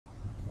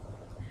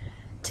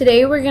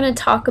Today we're going to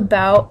talk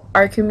about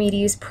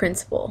Archimedes'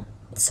 principle.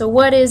 So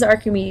what is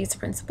Archimedes'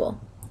 principle?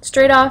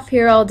 Straight off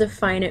here I'll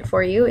define it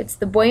for you. It's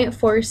the buoyant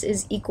force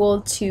is equal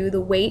to the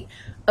weight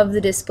of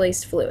the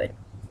displaced fluid.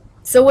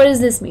 So what does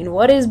this mean?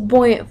 What is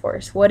buoyant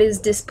force? What is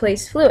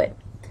displaced fluid?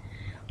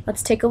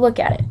 Let's take a look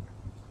at it.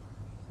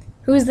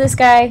 Who's this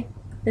guy?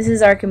 This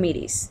is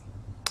Archimedes.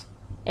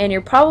 And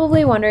you're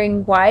probably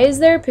wondering, why is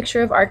there a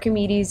picture of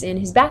Archimedes in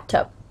his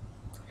bathtub?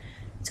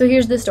 So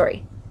here's the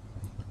story.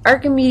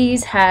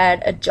 Archimedes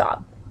had a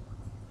job.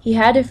 He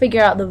had to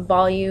figure out the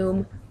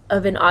volume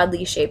of an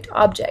oddly shaped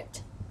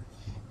object.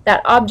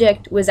 That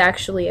object was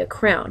actually a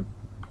crown.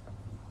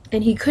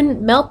 And he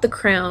couldn't melt the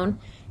crown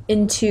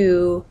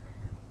into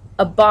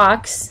a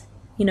box,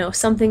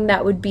 something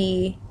that would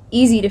be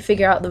easy to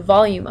figure out the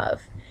volume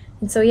of.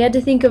 And so he had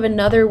to think of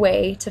another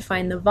way to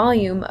find the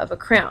volume of a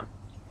crown.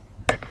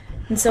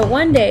 And so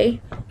one day,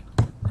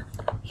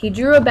 he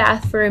drew a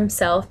bath for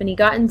himself and he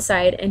got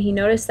inside and he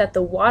noticed that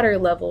the water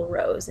level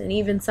rose and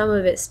even some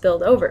of it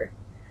spilled over.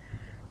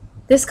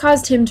 This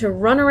caused him to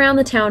run around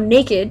the town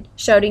naked,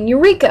 shouting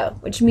 "Eureka!"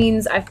 which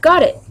means "I've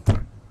got it."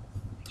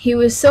 He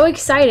was so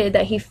excited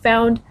that he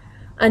found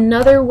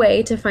another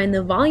way to find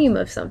the volume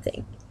of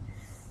something.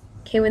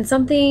 Okay, when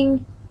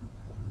something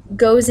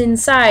goes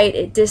inside,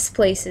 it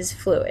displaces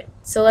fluid.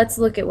 So let's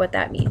look at what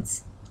that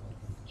means.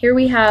 Here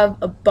we have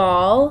a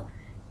ball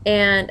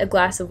and a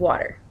glass of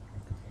water.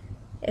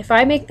 If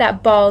I make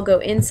that ball go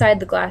inside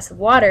the glass of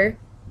water,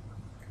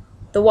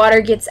 the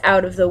water gets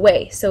out of the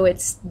way, so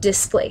it's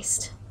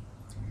displaced.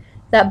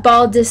 That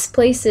ball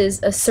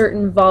displaces a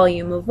certain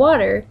volume of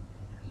water,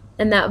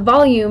 and that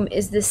volume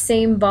is the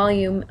same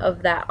volume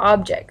of that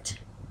object.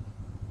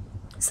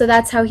 So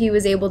that's how he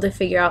was able to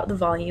figure out the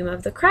volume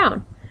of the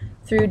crown,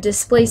 through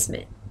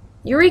displacement.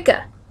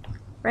 Eureka!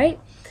 Right?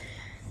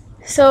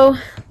 So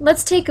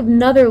let's take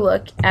another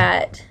look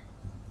at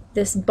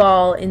this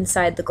ball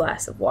inside the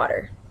glass of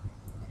water.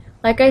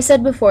 Like I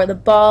said before, the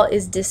ball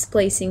is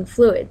displacing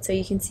fluid, so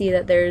you can see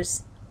that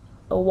there's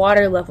a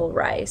water level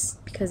rise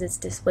because it's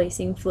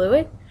displacing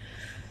fluid.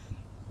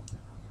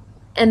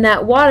 And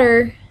that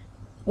water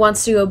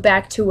wants to go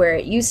back to where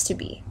it used to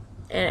be,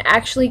 and it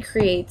actually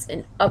creates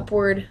an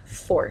upward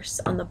force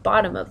on the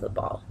bottom of the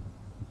ball.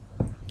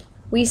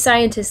 We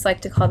scientists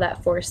like to call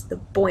that force the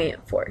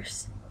buoyant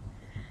force.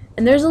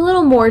 And there's a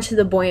little more to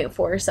the buoyant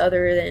force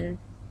other than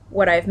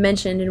what I've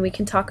mentioned, and we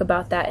can talk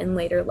about that in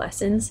later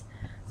lessons.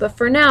 But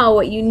for now,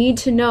 what you need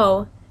to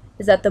know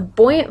is that the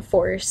buoyant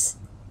force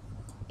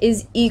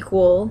is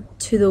equal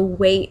to the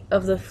weight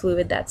of the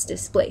fluid that's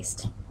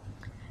displaced.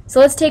 So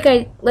let's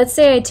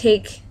say I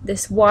take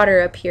this water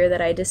up here that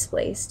I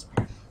displaced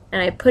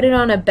and I put it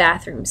on a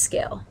bathroom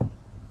scale.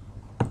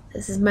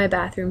 This is my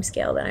bathroom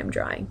scale that I'm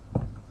drawing.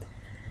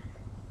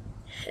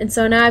 And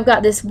so now I've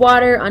got this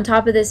water on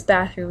top of this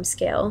bathroom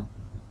scale,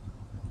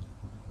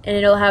 and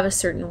it'll have a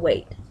certain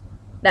weight.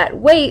 That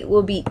weight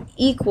will be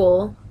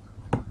equal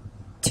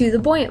to the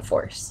buoyant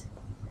force.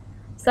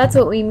 So that's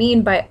what we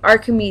mean by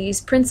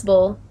Archimedes'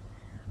 principle,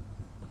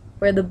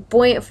 where the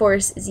buoyant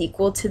force is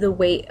equal to the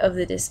weight of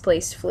the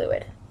displaced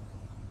fluid.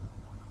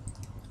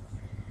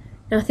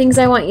 Now, things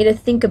I want you to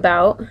think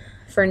about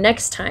for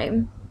next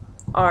time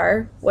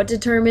are what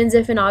determines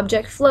if an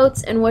object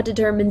floats and what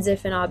determines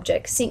if an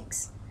object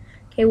sinks.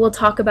 Okay, we'll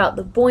talk about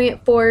the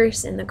buoyant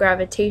force and the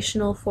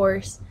gravitational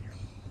force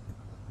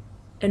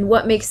and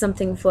what makes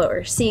something float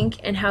or sink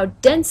and how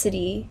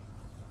density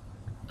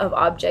of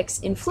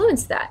objects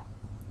influence that.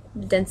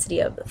 The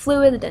density of the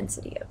fluid, the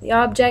density of the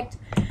object,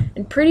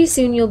 and pretty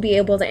soon you'll be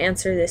able to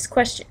answer this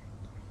question.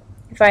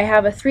 If I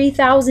have a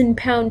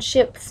 3,000-pound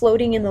ship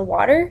floating in the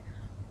water,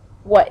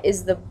 what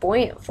is the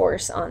buoyant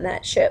force on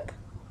that ship?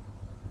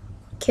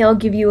 Okay, I'll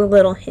give you a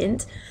little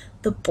hint.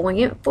 The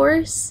buoyant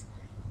force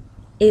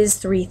is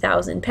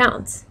 3,000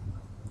 pounds.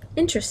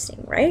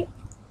 Interesting, right?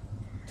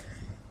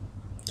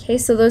 Okay,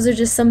 so those are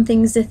just some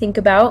things to think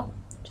about.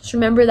 Just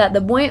remember that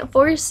the buoyant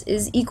force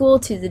is equal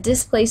to the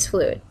displaced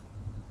fluid.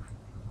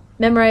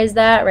 Memorize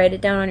that, write it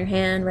down on your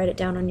hand, write it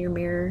down on your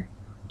mirror,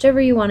 whichever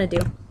you want to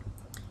do.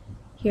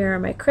 Here are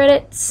my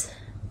credits.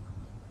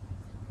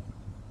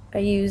 I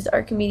used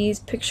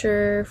Archimedes'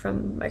 picture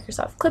from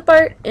Microsoft Clip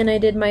Art, and I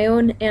did my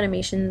own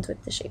animations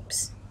with the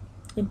shapes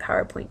in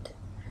PowerPoint.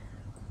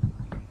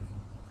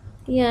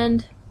 The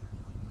end.